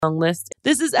long list.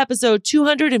 This is episode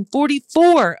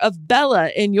 244 of Bella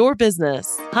in Your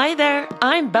Business. Hi there,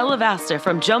 I'm Bella Vasta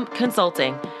from Jump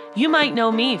Consulting. You might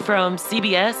know me from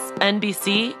CBS,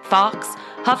 NBC, Fox,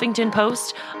 Huffington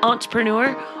Post,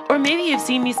 Entrepreneur, or maybe you've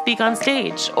seen me speak on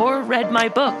stage or read my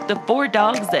book, The 4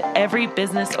 Dogs That Every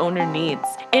Business Owner Needs.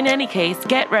 In any case,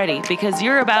 get ready because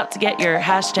you're about to get your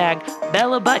hashtag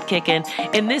Bella butt kicking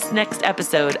in this next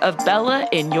episode of Bella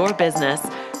in Your Business.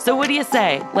 So what do you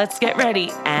say? Let's get ready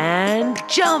and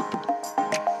jump!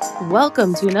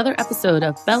 Welcome to another episode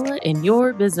of Bella in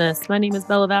Your Business. My name is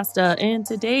Bella Vasta, and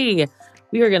today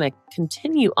we are going to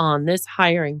continue on this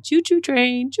hiring choo-choo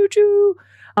train, choo-choo.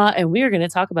 And we are going to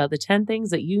talk about the 10 things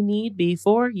that you need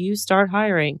before you start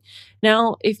hiring.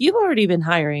 Now, if you've already been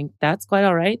hiring, that's quite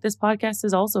all right. This podcast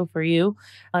is also for you.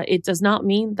 It does not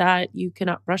mean that you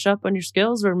cannot brush up on your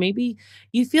skills, or maybe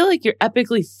you feel like you're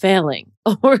epically failing,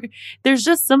 or there's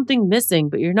just something missing,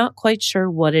 but you're not quite sure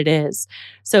what it is.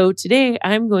 So today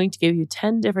I'm going to give you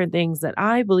 10 different things that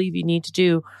I believe you need to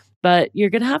do, but you're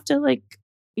going to have to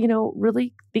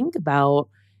really think about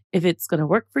if it's going to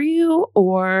work for you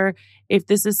or if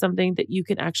this is something that you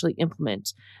can actually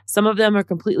implement. Some of them are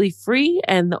completely free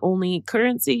and the only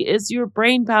currency is your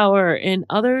brain power. And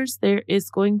others, there is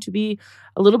going to be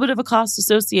a little bit of a cost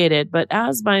associated. But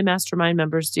as my mastermind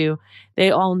members do,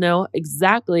 they all know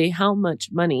exactly how much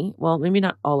money, well, maybe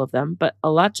not all of them, but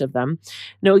a lot of them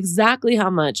know exactly how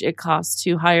much it costs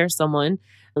to hire someone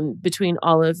between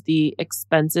all of the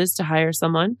expenses to hire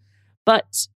someone.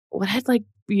 But what I'd like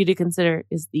for you to consider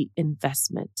is the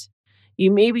investment.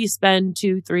 You maybe spend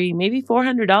 $200, $300, maybe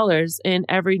 $400 in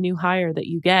every new hire that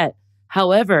you get.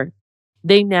 However,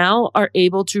 they now are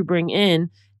able to bring in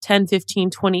 $10,000,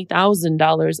 $15,000,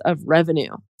 $20,000 of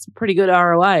revenue. It's a pretty good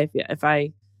ROI if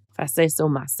I say so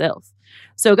myself.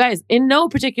 So guys, in no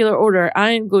particular order,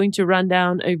 I am going to run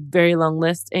down a very long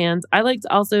list, and I like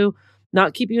to also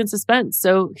not keep you in suspense.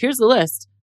 So here's the list.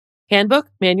 Handbook,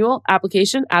 manual,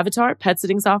 application, avatar, pet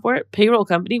sitting software, payroll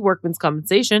company, workman's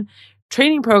compensation,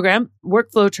 training program,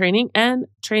 workflow training, and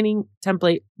training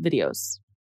template videos.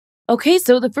 Okay,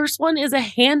 so the first one is a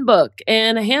handbook,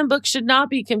 and a handbook should not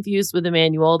be confused with a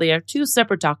manual. They are two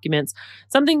separate documents,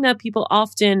 something that people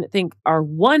often think are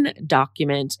one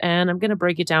document, and I'm going to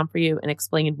break it down for you and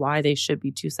explain why they should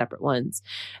be two separate ones.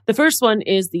 The first one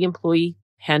is the employee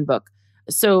handbook.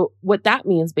 So what that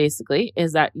means basically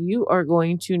is that you are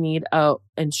going to need an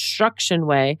instruction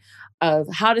way of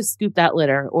how to scoop that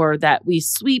litter, or that we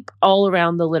sweep all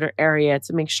around the litter area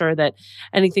to make sure that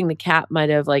anything the cat might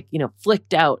have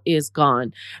flicked out is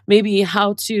gone. Maybe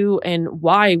how to and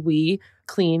why we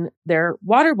clean their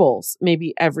water bowls,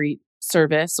 maybe every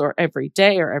service or every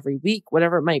day or every week,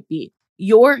 whatever it might be.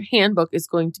 Your handbook is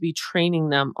going to be training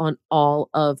them on all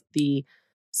of the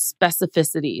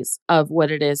specificities of what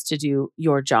it is to do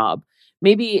your job.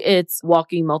 Maybe it's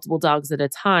walking multiple dogs at a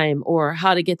time, or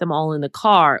how to get them all in the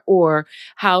car, or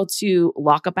how to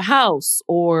lock up a house,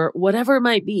 or whatever it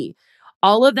might be.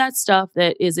 All of that stuff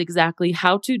that is exactly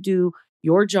how to do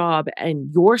your job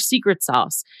and your secret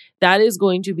sauce, that is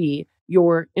going to be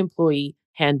your employee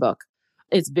handbook.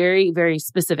 It's very, very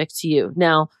specific to you.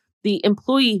 Now, the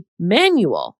employee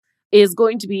manual is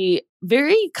going to be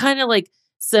very kind of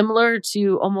similar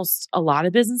to almost a lot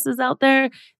of businesses out there.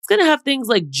 It's going to have things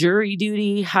like jury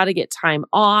duty, how to get time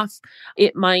off.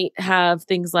 It might have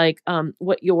things like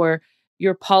what your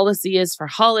policy is for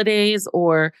holidays,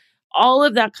 or all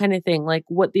of that kind of thing, like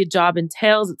what the job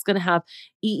entails. It's going to have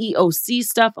EEOC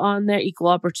stuff on there, equal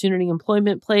opportunity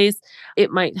employment place.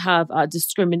 It might have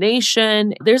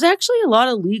discrimination. There's actually a lot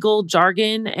of legal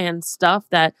jargon and stuff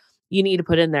that you need to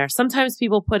put in there. Sometimes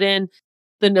people put in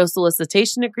the no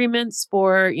solicitation agreements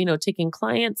for, taking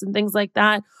clients and things like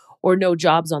that, or no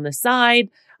jobs on the side.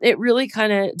 It really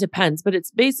kind of depends, but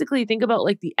it's basically, think about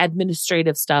the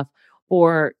administrative stuff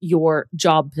for your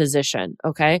job position.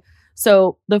 Okay.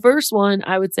 So the first one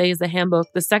I would say is the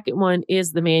handbook. The second one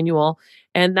is the manual,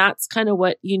 and that's kind of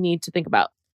what you need to think about.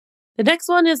 The next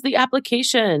one is the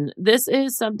application. This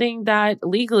is something that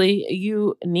legally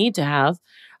you need to have,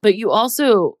 but you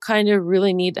also kind of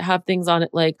really need to have things on it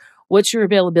like, what's your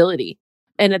availability?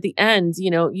 And at the end,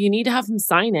 you need to have them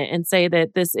sign it and say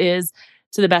that this is,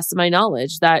 to the best of my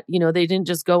knowledge, that, they didn't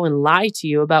just go and lie to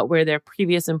you about where their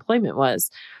previous employment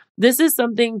was. This is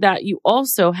something that you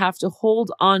also have to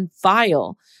hold on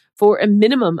file for a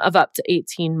minimum of up to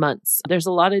 18 months. There's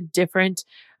a lot of different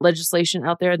legislation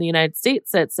out there in the United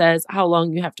States that says how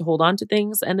long you have to hold on to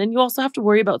things. And then you also have to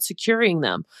worry about securing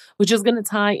them, which is going to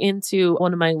tie into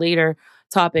one of my later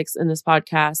topics in this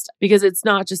podcast, because it's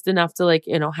not just enough to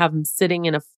have them sitting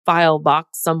in a file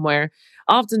box somewhere.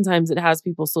 Oftentimes it has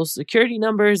people's social security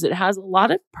numbers. It has a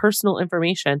lot of personal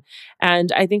information.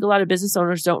 And I think a lot of business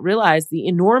owners don't realize the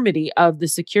enormity of the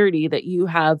security that you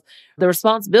have the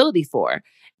responsibility for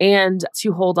and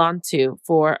to hold on to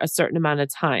for a certain amount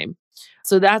of time.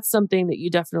 So that's something that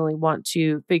you definitely want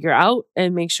to figure out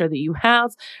and make sure that you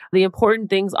have. The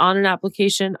important things on an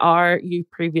application are your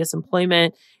previous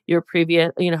employment, your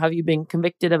previous, have you been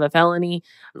convicted of a felony,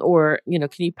 or, can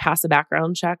you pass a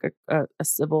background check, a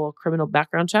civil criminal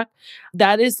background check?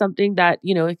 That is something that,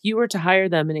 if you were to hire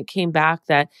them and it came back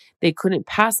that they couldn't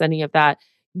pass any of that,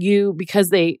 because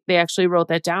they actually wrote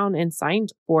that down and signed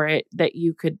for it, that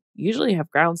you could usually have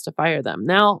grounds to fire them.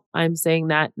 Now, I'm saying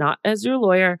that not as your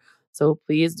lawyer, so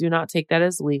please do not take that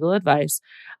as legal advice.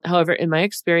 However, in my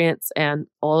experience and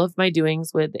all of my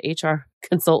doings with the HR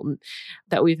consultant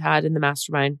that we've had in the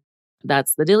mastermind,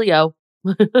 that's the dealio.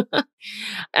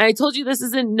 I told you this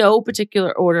is in no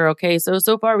particular order, okay?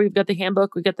 So far we've got the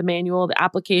handbook, we've got the manual, the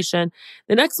application.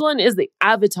 The next one is the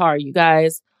avatar, you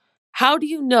guys. How do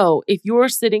you know if you're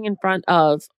sitting in front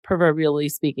of, proverbially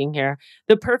speaking here,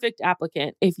 the perfect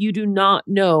applicant if you do not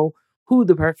know who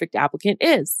the perfect applicant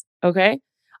is, okay?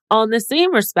 On the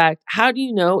same respect, how do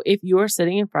you know if you're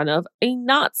sitting in front of a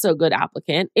not so good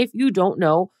applicant if you don't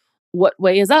know what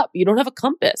way is up? You don't have a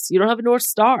compass. You don't have a North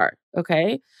Star.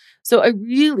 Okay. So I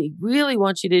really, really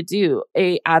want you to do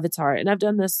a avatar. And I've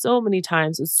done this so many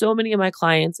times with so many of my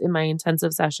clients in my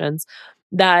intensive sessions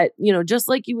that, just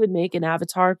like you would make an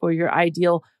avatar for your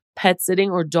ideal pet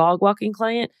sitting or dog walking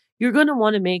client, you're going to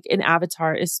want to make an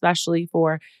avatar, especially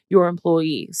for your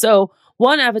employee. So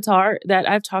one avatar that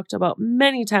I've talked about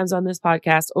many times on this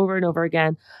podcast over and over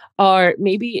again are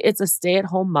maybe it's a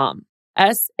stay-at-home mom,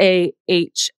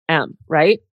 SAHM,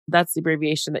 right? That's the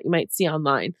abbreviation that you might see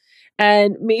online.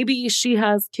 And maybe she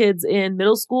has kids in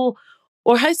middle school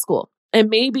or high school. And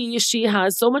maybe she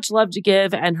has so much love to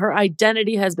give and her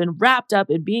identity has been wrapped up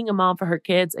in being a mom for her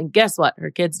kids. And guess what? Her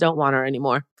kids don't want her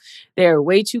anymore. They're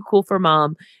way too cool for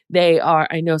mom.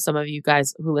 I know some of you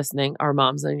guys who are listening are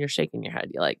moms and you're shaking your head.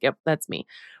 You're like, yep, that's me.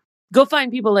 Go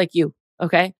find people like you.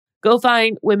 Okay. Go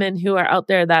find women who are out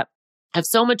there that have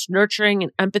so much nurturing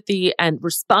and empathy and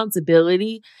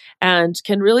responsibility and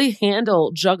can really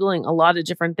handle juggling a lot of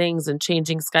different things and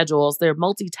changing schedules. They're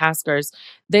multitaskers.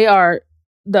 They are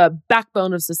the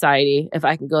backbone of society, if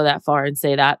I can go that far and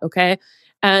say that, okay?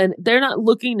 And they're not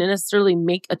looking to necessarily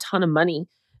make a ton of money.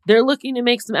 They're looking to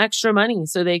make some extra money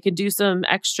so they could do some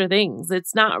extra things.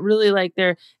 It's not really like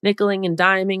they're nickeling and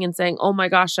diming and saying, oh my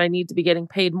gosh, I need to be getting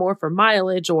paid more for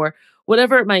mileage or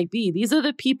whatever it might be. These are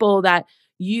the people that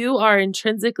you are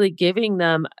intrinsically giving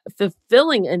them,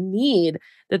 fulfilling a need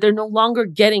that they're no longer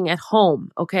getting at home,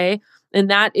 okay?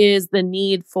 And that is the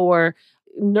need for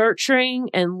nurturing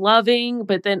and loving,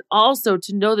 but then also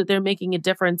to know that they're making a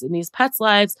difference in these pets'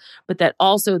 lives, but that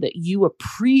also that you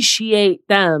appreciate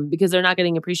them because they're not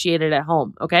getting appreciated at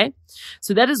home. Okay.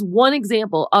 So that is one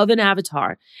example of an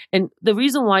avatar. And the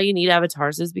reason why you need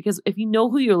avatars is because if you know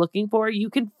who you're looking for, you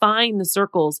can find the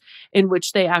circles in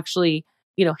which they actually,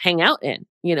 hang out in,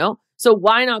 So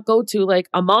why not go to like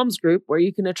a mom's group where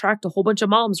you can attract a whole bunch of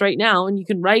moms right now and you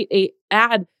can write a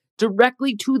ad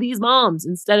directly to these moms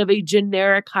instead of a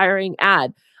generic hiring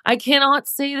ad. I cannot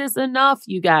say this enough,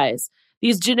 you guys.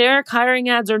 These generic hiring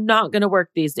ads are not going to work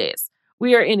these days.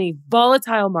 We are in a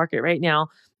volatile market right now.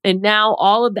 And now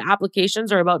all of the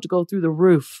applications are about to go through the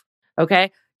roof.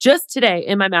 Okay. Just today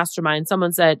in my mastermind,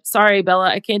 someone said, sorry, Bella,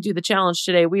 I can't do the challenge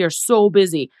today. We are so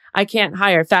busy. I can't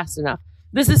hire fast enough.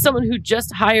 This is someone who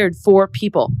just hired 4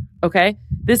 people. Okay.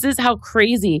 This is how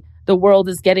crazy the world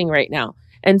is getting right now.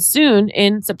 And soon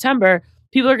in September,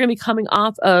 people are going to be coming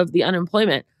off of the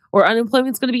unemployment or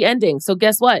unemployment's going to be ending. So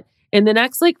guess what? In the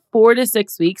next 4 to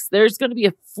 6 weeks, there's going to be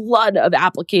a flood of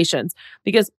applications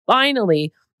because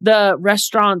finally the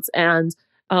restaurants and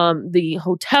the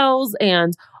hotels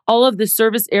and all of the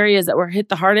service areas that were hit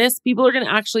the hardest, people are going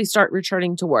to actually start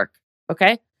returning to work.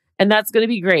 Okay. And that's going to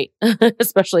be great,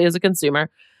 especially as a consumer.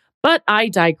 But I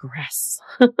digress.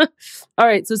 All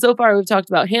right. So far we've talked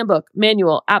about handbook,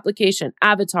 manual, application,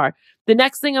 avatar. The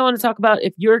next thing I want to talk about,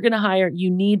 if you're going to hire, you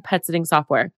need pet sitting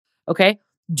software. Okay.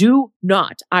 Do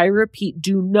not, I repeat,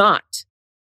 do not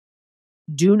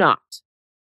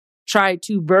try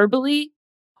to verbally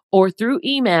or through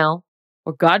email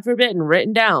or God forbid and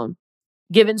written down,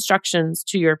 give instructions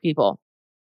to your people.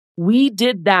 We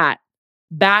did that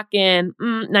back in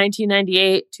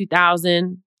 1998,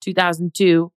 2000,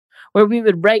 2002. Where we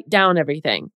would write down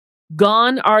everything.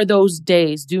 Gone are those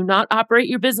days. Do not operate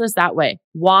your business that way.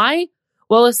 Why?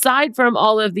 Well, aside from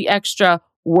all of the extra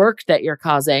work that you're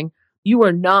causing, you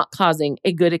are not causing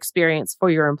a good experience for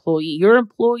your employee. Your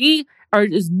employee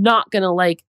is not going to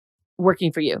like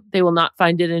working for you. They will not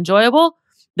find it enjoyable.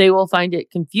 They will find it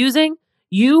confusing.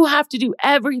 You have to do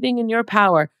everything in your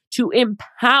power to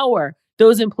empower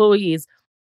those employees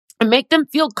and make them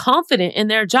feel confident in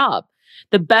their job.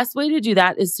 The best way to do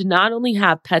that is to not only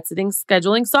have pet sitting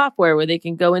scheduling software where they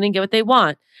can go in and get what they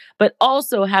want, but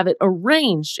also have it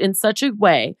arranged in such a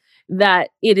way that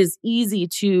it is easy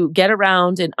to get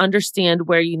around and understand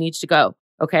where you need to go.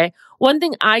 Okay. One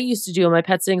thing I used to do in my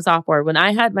pet sitting software when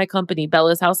I had my company,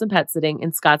 Bella's House and Pet Sitting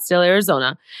in Scottsdale,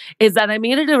 Arizona, is that I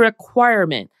made it a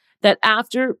requirement that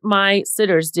after my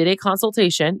sitters did a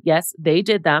consultation, yes, they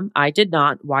did them. I did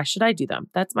not. Why should I do them?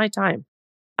 That's my time.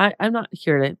 I'm not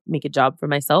here to make a job for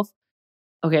myself.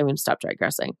 Okay, I'm going to stop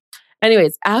digressing.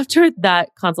 Anyways, after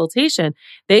that consultation,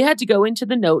 they had to go into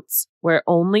the notes where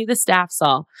only the staff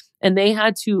saw, and they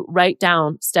had to write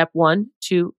down step 1,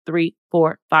 2, 3,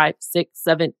 4, 5, 6,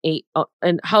 7, 8,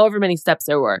 and however many steps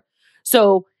there were.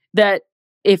 So that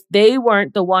if they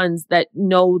weren't the ones that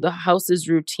know the house's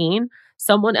routine,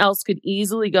 someone else could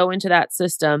easily go into that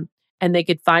system and they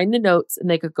could find the notes and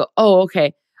they could go, oh,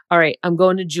 okay, all right, I'm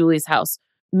going to Julie's house.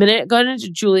 Minute going into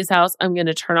Julie's house, I'm going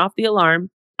to turn off the alarm.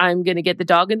 I'm going to get the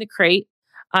dog in the crate.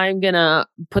 I'm going to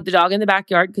put the dog in the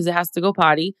backyard because it has to go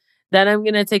potty. Then I'm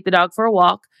going to take the dog for a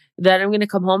walk. Then I'm going to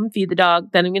come home and feed the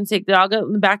dog. Then I'm going to take the dog out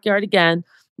in the backyard again.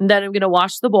 And then I'm going to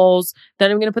wash the bowls.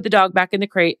 Then I'm going to put the dog back in the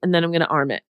crate and then I'm going to arm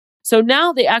it. So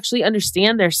now they actually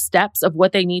understand their steps of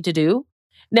what they need to do.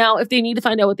 Now, if they need to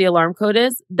find out what the alarm code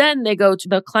is, then they go to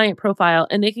the client profile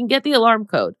and they can get the alarm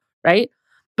code, right?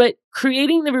 But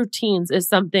creating the routines is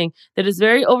something that is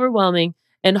very overwhelming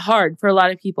and hard for a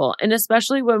lot of people. And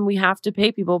especially when we have to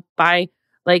pay people by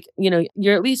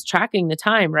you're at least tracking the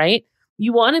time, right?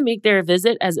 You want to make their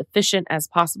visit as efficient as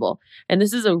possible. And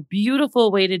this is a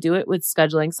beautiful way to do it with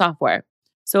scheduling software.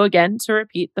 So again, to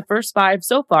repeat, the first 5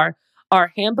 so far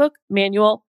are handbook,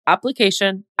 manual,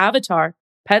 application, avatar,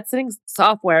 pet sitting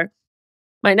software.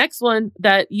 My next one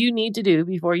that you need to do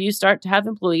before you start to have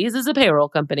employees is a payroll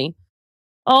company.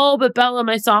 Oh, but Bella,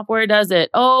 my software does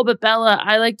it. Oh, but Bella,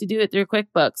 I like to do it through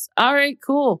QuickBooks. All right,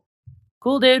 cool.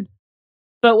 Cool, dude.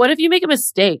 But what if you make a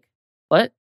mistake?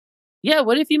 What? Yeah,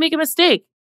 what if you make a mistake?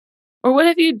 Or what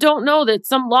if you don't know that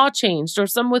some law changed or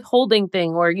some withholding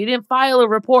thing, or you didn't file a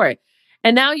report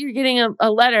and now you're getting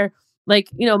a letter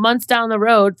months down the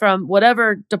road from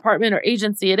whatever department or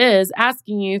agency it is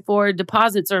asking you for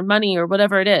deposits or money or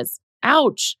whatever it is.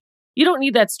 Ouch. You don't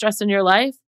need that stress in your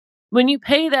life. When you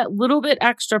pay that little bit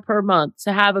extra per month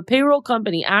to have a payroll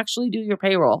company actually do your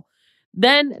payroll,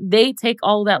 then they take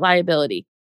all that liability.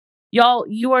 Y'all,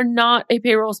 you are not a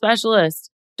payroll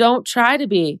specialist. Don't try to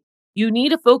be. You need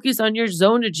to focus on your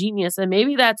zone of genius. And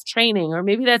maybe that's training, or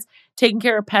maybe that's taking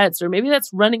care of pets, or maybe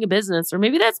that's running a business, or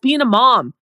maybe that's being a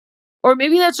mom, or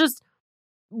maybe that's just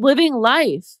living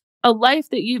life, a life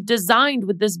that you've designed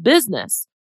with this business.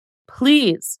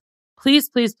 Please, please,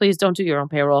 please, please don't do your own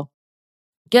payroll.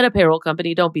 Get a payroll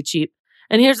company. Don't be cheap.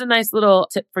 And here's a nice little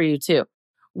tip for you too.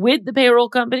 With the payroll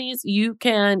companies, you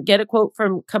can get a quote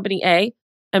from company A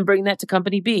and bring that to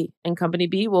company B, and company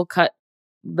B will cut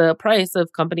the price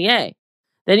of company A.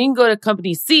 Then you can go to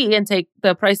company C and take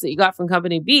the price that you got from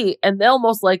company B, and they'll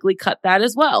most likely cut that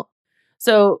as well.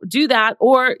 So do that,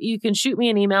 or you can shoot me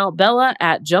an email,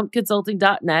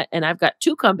 bella@jumpconsulting.net. And I've got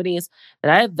 2 companies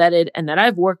that I have vetted and that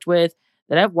I've worked with,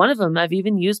 one of them I've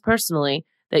even used personally,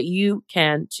 that you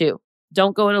can too.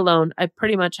 Don't go it alone. I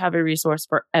pretty much have a resource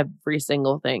for every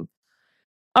single thing.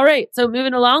 All right. So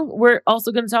moving along, we're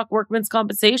also going to talk workman's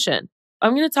compensation.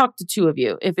 I'm going to talk to 2 of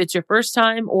you if it's your first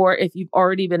time or if you've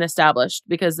already been established,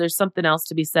 because there's something else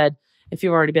to be said if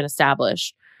you've already been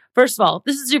established. First of all,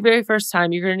 this is your very first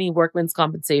time, you're going to need workman's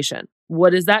compensation.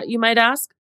 What is that, you might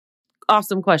ask?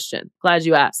 Awesome question. Glad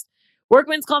you asked.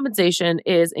 Workman's compensation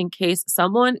is in case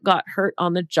someone got hurt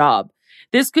on the job.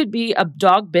 This could be a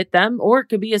dog bit them, or it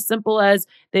could be as simple as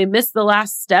they missed the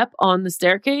last step on the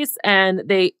staircase and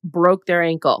they broke their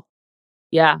ankle.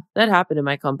 Yeah, that happened in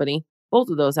my company. Both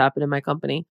of those happened in my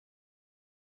company.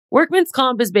 Workman's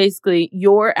comp is basically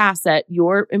your asset,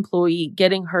 your employee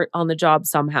getting hurt on the job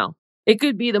somehow. It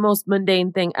could be the most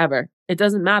mundane thing ever. It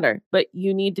doesn't matter, but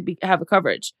you need to have a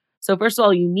coverage. So first of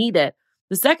all, you need it.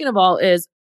 The second of all is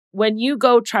when you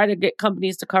go try to get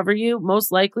companies to cover you, most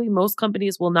likely, most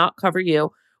companies will not cover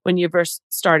you when you're first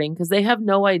starting because they have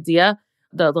no idea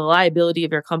the liability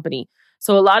of your company.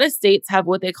 So a lot of states have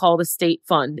what they call the state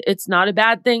fund. It's not a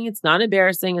bad thing. It's not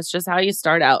embarrassing. It's just how you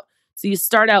start out. So you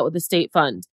start out with the state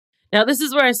fund. Now, this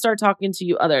is where I start talking to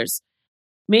you others.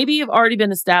 Maybe you've already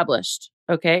been established,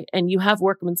 okay, and you have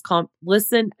workman's comp.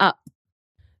 Listen up.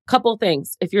 Couple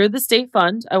things. If you're the state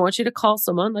fund, I want you to call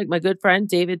someone like my good friend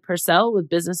David Purcell with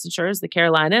Business Insurers, the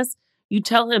Carolinas. You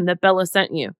tell him that Bella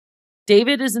sent you.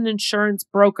 David is an insurance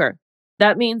broker.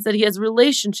 That means that he has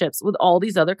relationships with all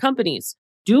these other companies.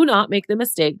 Do not make the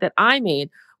mistake that I made,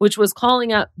 which was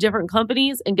calling up different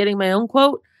companies and getting my own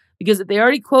quote, because if they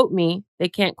already quote me, they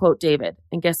can't quote David.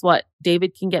 And guess what?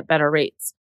 David can get better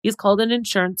rates. He's called an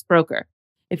insurance broker.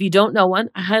 If you don't know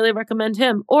one, I highly recommend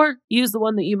him, or use the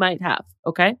one that you might have,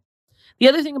 okay? The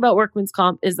other thing about workman's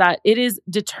comp is that it is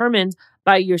determined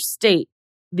by your state.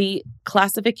 The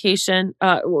classification,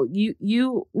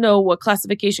 you know what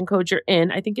classification code you're in.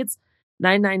 I think it's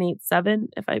 9987,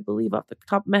 if I believe off the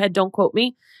top of my head. Don't quote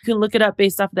me. You can look it up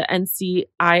based off the NCII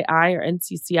or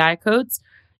NCCI codes.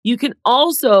 You can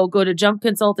also go to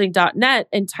jumpconsulting.net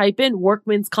and type in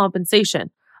workman's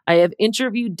compensation. I have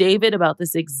interviewed David about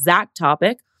this exact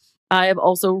topic. I have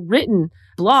also written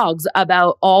blogs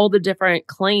about all the different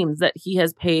claims that he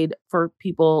has paid for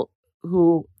people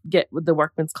who get with the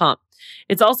workman's comp.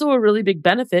 It's also a really big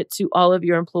benefit to all of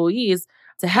your employees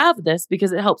to have this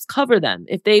because it helps cover them.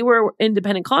 If they were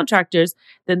independent contractors,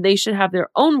 then they should have their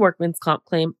own workman's comp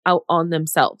claim out on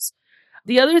themselves.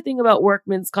 The other thing about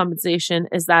workman's compensation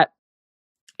is that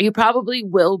you probably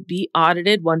will be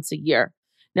audited once a year.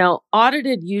 Now,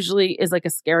 audited usually is like a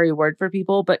scary word for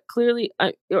people, but clearly,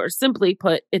 or simply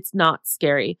put, it's not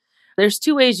scary. There's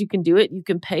two ways you can do it. You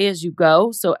can pay as you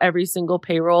go. So every single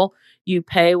payroll, you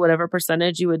pay whatever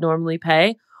percentage you would normally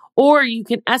pay, or you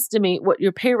can estimate what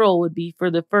your payroll would be for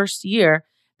the first year,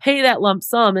 pay that lump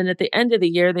sum. And at the end of the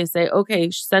year, they say,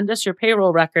 okay, send us your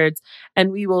payroll records and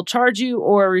we will charge you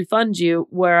or refund you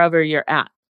wherever you're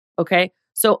at. Okay.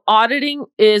 So auditing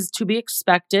is to be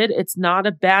expected. It's not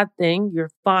a bad thing.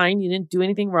 You're fine. You didn't do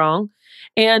anything wrong.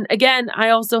 And again, I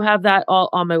also have that all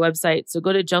on my website. So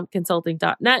go to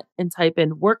jumpconsulting.net and type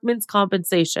in workman's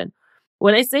compensation.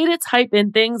 When I say to type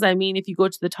in things, I mean, if you go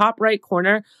to the top right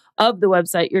corner of the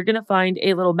website, you're going to find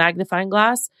a little magnifying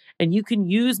glass and you can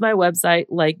use my website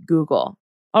like Google.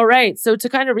 All right. So to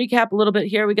kind of recap a little bit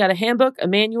here, we got a handbook, a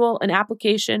manual, an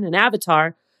application, an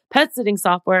avatar, pet sitting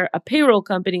software, a payroll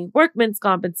company, workman's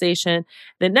compensation.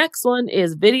 The next one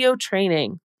is video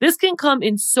training. This can come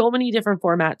in so many different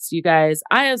formats, you guys.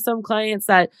 I have some clients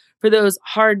that for those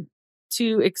hard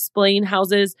to explain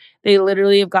houses, they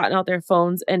literally have gotten out their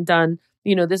phones and done,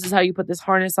 this is how you put this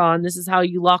harness on. This is how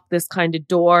you lock this kind of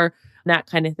door, that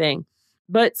kind of thing.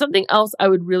 But something else I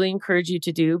would really encourage you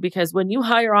to do, because when you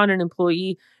hire on an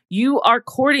employee, you are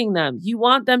courting them. You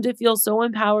want them to feel so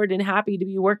empowered and happy to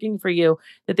be working for you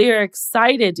that they are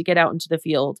excited to get out into the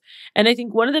field. And I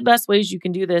think one of the best ways you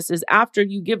can do this is after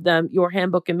you give them your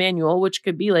handbook and manual, which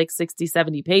could be like 60,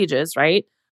 70 pages, right?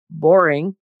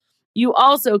 Boring. You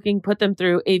also can put them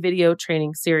through a video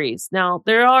training series. Now,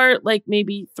 there are like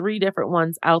maybe 3 different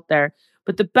ones out there,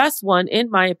 but the best one, in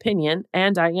my opinion,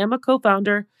 and I am a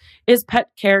co-founder, is Pet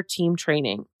Care Team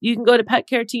Training. You can go to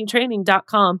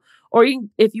petcareteamtraining.com, or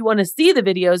if you want to see the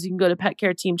videos, you can go to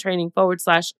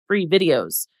petcareteamtraining.com/free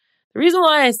videos. The reason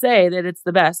why I say that it's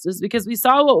the best is because we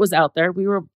saw what was out there. We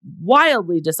were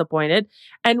wildly disappointed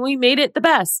and we made it the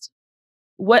best.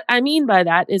 What I mean by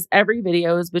that is every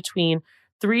video is between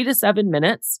 3 to 7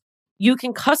 minutes. You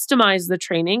can customize the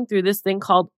training through this thing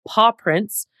called paw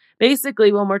prints.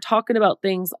 Basically, when we're talking about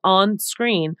things on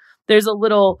screen, there's a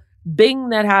little bing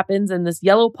that happens and this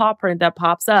yellow paw print that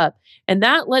pops up. And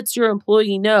that lets your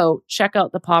employee know, check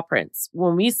out the paw prints.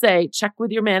 When we say check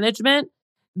with your management,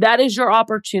 that is your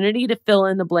opportunity to fill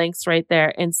in the blanks right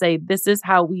there and say, this is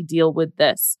how we deal with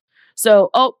this. So,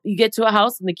 you get to a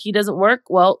house and the key doesn't work.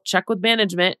 Well, check with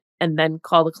management and then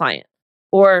call the client.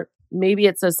 Or maybe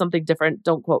it says something different.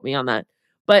 Don't quote me on that.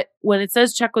 But when it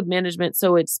says check with management,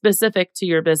 so it's specific to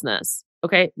your business.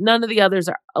 Okay. None of the others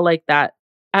are like that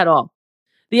at all.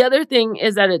 The other thing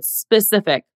is that it's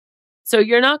specific. So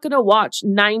you're not going to watch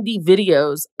 90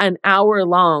 videos an hour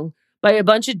long by a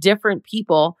bunch of different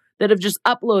people that have just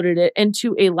uploaded it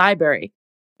into a library.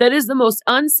 That is the most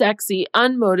unsexy,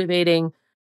 unmotivating,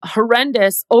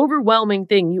 horrendous, overwhelming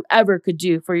thing you ever could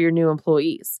do for your new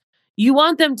employees. You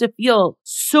want them to feel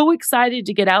so excited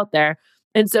to get out there.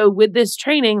 And so with this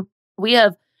training, we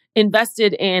have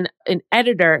invested in an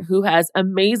editor who has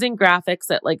amazing graphics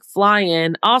that like fly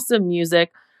in, awesome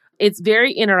music. It's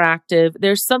very interactive.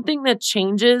 There's something that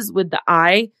changes with the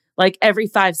eye like every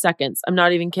 5 seconds. I'm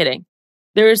not even kidding.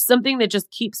 There is something that just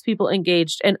keeps people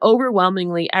engaged. And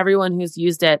overwhelmingly, everyone who's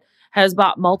used it has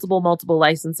bought multiple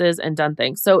licenses and done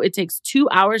things. So it takes 2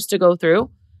 hours to go through.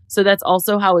 So that's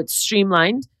also how it's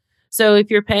streamlined. So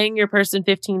if you're paying your person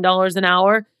 $15 an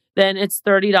hour, then it's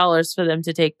 $30 for them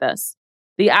to take this.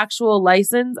 The actual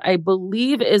license, I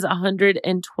believe, is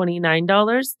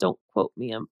 $129. Don't quote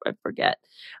me, I forget.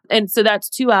 And so that's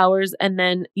 2 hours. And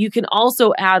then you can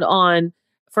also add on,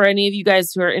 for any of you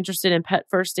guys who are interested in pet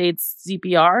first aid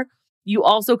CPR, you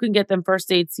also can get them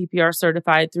first aid CPR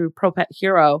certified through ProPet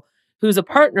Hero, who's a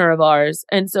partner of ours.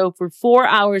 And so for 4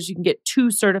 hours, you can get 2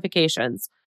 certifications.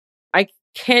 I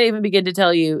can't even begin to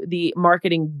tell you the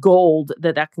marketing gold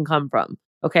that can come from.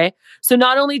 Okay. So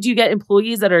not only do you get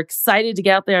employees that are excited to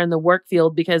get out there in the work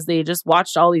field because they just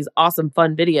watched all these awesome,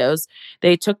 fun videos,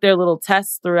 they took their little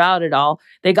tests throughout it all,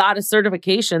 they got a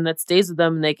certification that stays with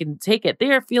them and they can take it.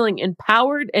 They are feeling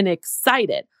empowered and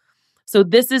excited. So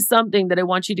this is something that I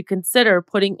want you to consider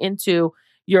putting into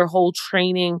your whole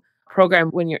training program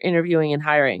when you're interviewing and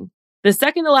hiring. The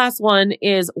second to last one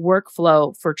is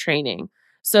workflow for training.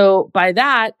 So by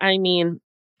that, I mean,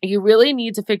 you really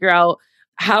need to figure out,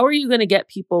 how are you going to get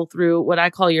people through what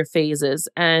I call your phases?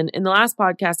 And in the last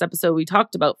podcast episode, we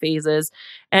talked about phases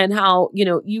and how,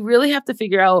 you really have to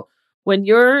figure out, when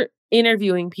you're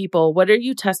interviewing people, what are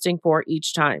you testing for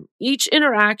each time? Each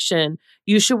interaction,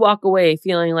 you should walk away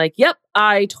feeling like, yep,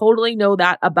 I totally know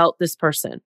that about this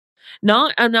person. Now,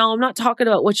 I'm not talking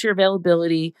about what's your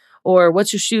availability or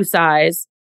what's your shoe size.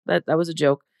 That was a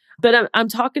joke. But I'm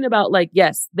talking about, like,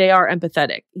 yes, they are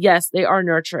empathetic. Yes, they are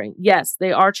nurturing. Yes,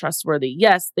 they are trustworthy.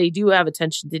 Yes, they do have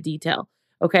attention to detail.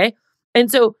 Okay. And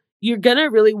so you're going to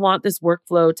really want this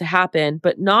workflow to happen,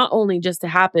 but not only just to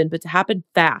happen, but to happen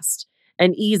fast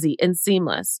and easy and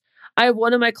seamless. I have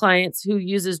one of my clients who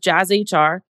uses Jazz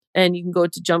HR, and you can go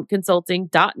to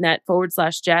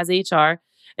jumpconsulting.net/Jazz HR.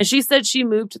 And she said she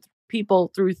moved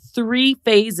people through 3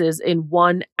 phases in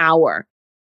 1 hour.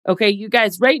 Okay, you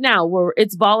guys, right now, where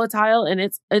it's volatile and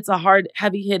it's a hard,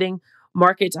 heavy hitting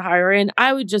market to hire in,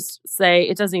 I would just say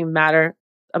it doesn't even matter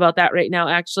about that right now,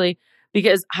 actually,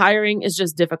 because hiring is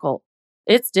just difficult.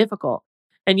 It's difficult.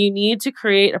 And you need to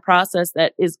create a process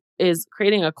that is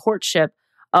creating a courtship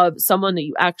of someone that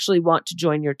you actually want to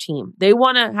join your team. They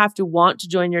have to want to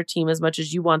join your team as much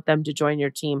as you want them to join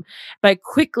your team, by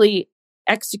quickly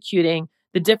executing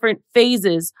the different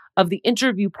phases of the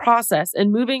interview process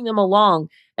and moving them along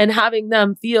and having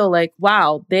them feel like,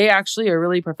 wow, they actually are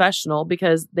really professional,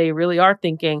 because they really are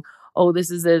thinking, oh,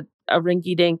 this is a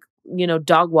rinky dink,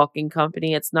 dog walking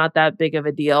company. It's not that big of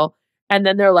a deal. And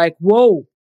then they're like, whoa.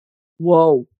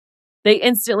 They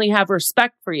instantly have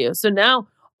respect for you. So now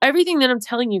everything that I'm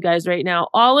telling you guys right now,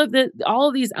 all of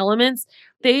these elements,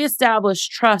 they establish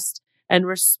trust and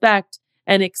respect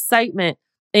and excitement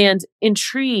and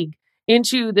intrigue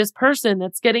into this person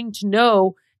that's getting to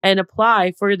know and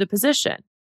apply for the position.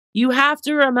 You have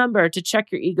to remember to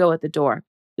check your ego at the door.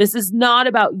 This is not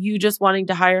about you just wanting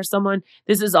to hire someone.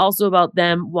 This is also about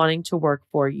them wanting to work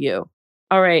for you.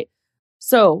 All right.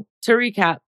 So to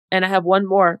recap, and I have one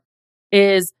more,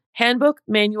 is handbook,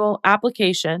 manual,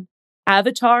 application,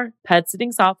 avatar, pet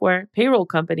sitting software, payroll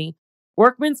company,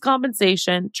 workman's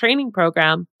compensation, training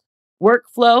program,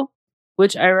 workflow,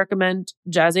 which I recommend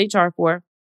Jazz HR for,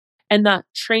 and the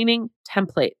training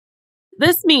template.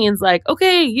 This means, like,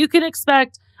 okay, you can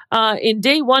expect in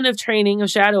day 1 of training,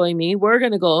 of shadowing me, we're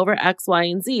going to go over X, Y,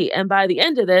 and Z. And by the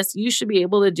end of this, you should be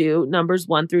able to do numbers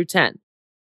 1 through 10.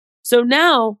 So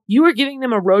now you are giving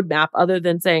them a roadmap, other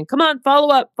than saying, come on,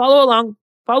 follow along,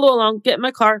 get in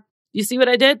my car. You see what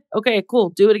I did? Okay, cool.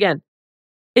 Do it again.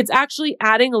 It's actually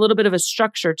adding a little bit of a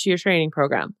structure to your training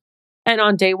program. And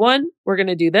on day 1, we're going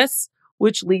to do this,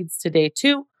 which leads to day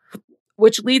 2,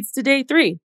 which leads to day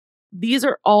 3. These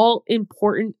are all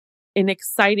important and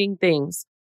exciting things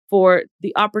for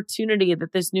the opportunity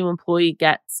that this new employee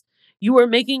gets. You are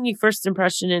making a first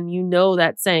impression, and you know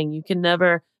that saying, you can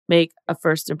never make a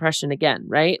first impression again,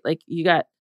 right? Like, you got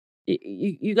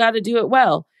to do it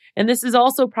well. And this is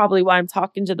also probably why I'm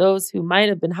talking to those who might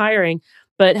have been hiring,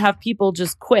 but have people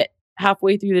just quit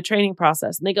halfway through the training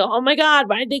process. And they go, oh my God,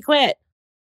 why did they quit?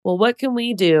 Well, what can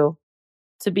we do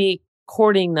to be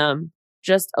courting them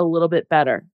just a little bit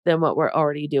better than what we're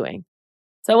already doing?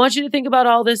 So I want you to think about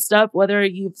all this stuff, whether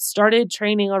you've started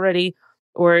training already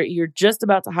or you're just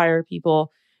about to hire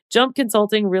people. Jump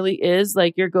Consulting really is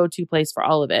like your go-to place for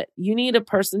all of it. You need a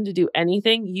person to do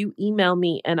anything, you email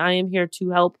me, and I am here to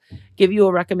help give you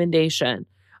a recommendation.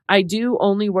 I do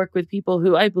only work with people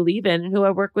who I believe in and who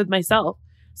I work with myself.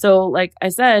 So like I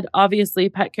said, obviously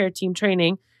Pet Care Team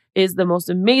Training is the most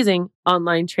amazing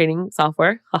online training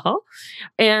software.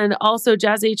 And also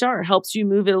Jazz HR helps you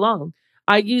move it along.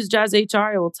 I use Jazz HR.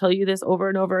 I will tell you this over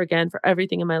and over again for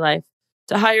everything in my life.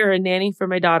 To hire a nanny for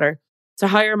my daughter, to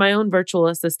hire my own virtual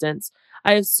assistants.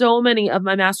 I have so many of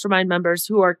my mastermind members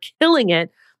who are killing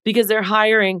it because they're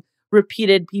hiring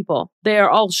repeated people. They are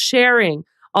all sharing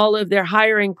all of their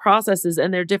hiring processes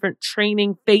and their different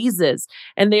training phases.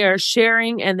 And they are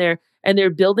sharing and they're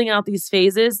building out these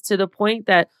phases to the point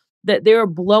that they're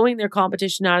blowing their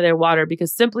competition out of their water,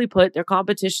 because simply put, their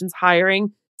competition's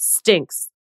hiring stinks.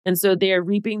 And so they are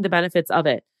reaping the benefits of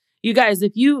it. You guys,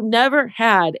 if you never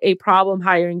had a problem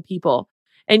hiring people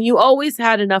and you always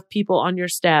had enough people on your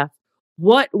staff,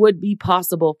 what would be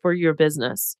possible for your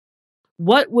business?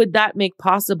 What would that make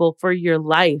possible for your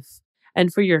life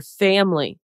and for your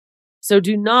family? So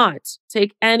do not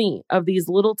take any of these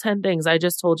little 10 things I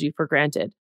just told you for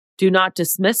granted. Do not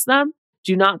dismiss them.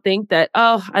 Do not think that,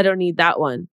 oh, I don't need that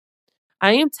one.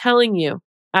 I am telling you,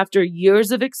 after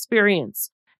years of experience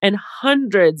and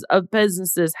hundreds of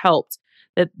businesses helped,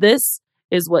 that this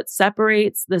is what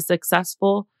separates the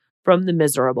successful from the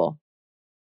miserable.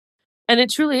 And it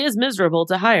truly is miserable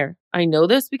to hire. I know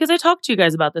this because I talk to you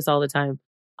guys about this all the time.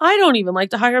 I don't even like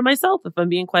to hire myself, if I'm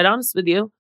being quite honest with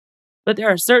you. But there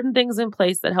are certain things in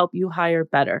place that help you hire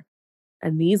better.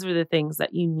 And these are the things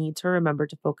that you need to remember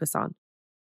to focus on.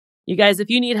 You guys, if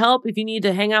you need help, if you need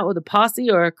to hang out with a posse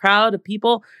or a crowd of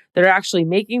people that are actually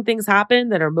making things happen,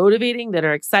 that are motivating, that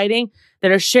are exciting,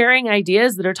 that are sharing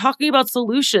ideas, that are talking about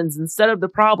solutions instead of the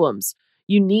problems,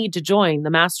 you need to join the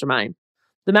mastermind.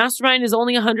 The mastermind is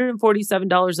only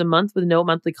 $147 a month with no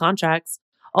monthly contracts.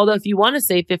 Although if you want to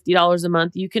save $50 a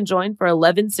month, you can join for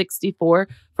 $11.64 for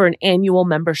an annual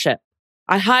membership.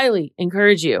 I highly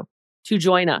encourage you to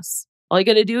join us. All you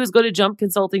got to do is go to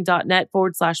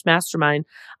jumpconsulting.net/mastermind.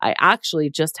 I actually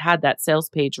just had that sales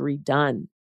page redone,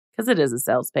 because it is a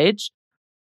sales page,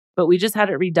 but we just had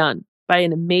it redone by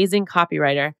an amazing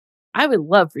copywriter. I would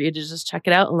love for you to just check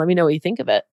it out and let me know what you think of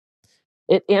it.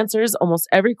 It answers almost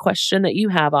every question that you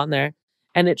have on there,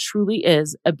 and it truly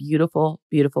is a beautiful,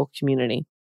 beautiful community.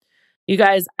 You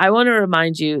guys, I want to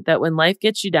remind you that when life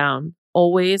gets you down,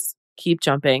 always keep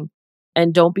jumping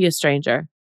and don't be a stranger.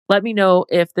 Let me know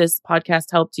if this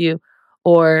podcast helped you,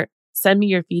 or send me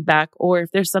your feedback, or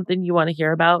if there's something you want to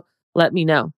hear about, let me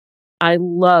know. I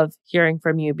love hearing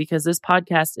from you, because this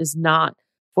podcast is not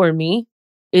for me.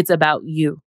 It's about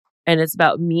you, and it's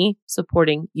about me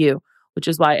supporting you, which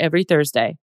is why every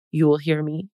Thursday you will hear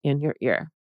me in your ear.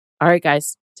 All right,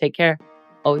 guys, take care.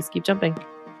 Always keep jumping.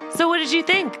 So what did you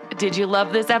think? Did you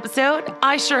love this episode?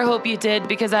 I sure hope you did,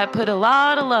 because I put a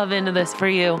lot of love into this for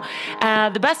you.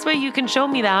 The best way you can show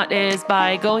me that is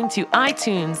by going to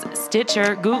iTunes,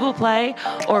 Stitcher, Google Play,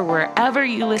 or wherever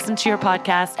you listen to your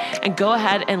podcast, and go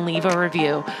ahead and leave a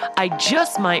review. I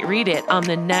just might read it on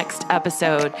the next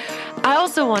episode. I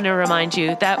also want to remind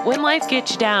you that when life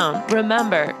gets you down,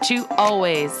 remember to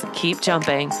always keep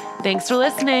jumping. Thanks for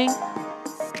listening.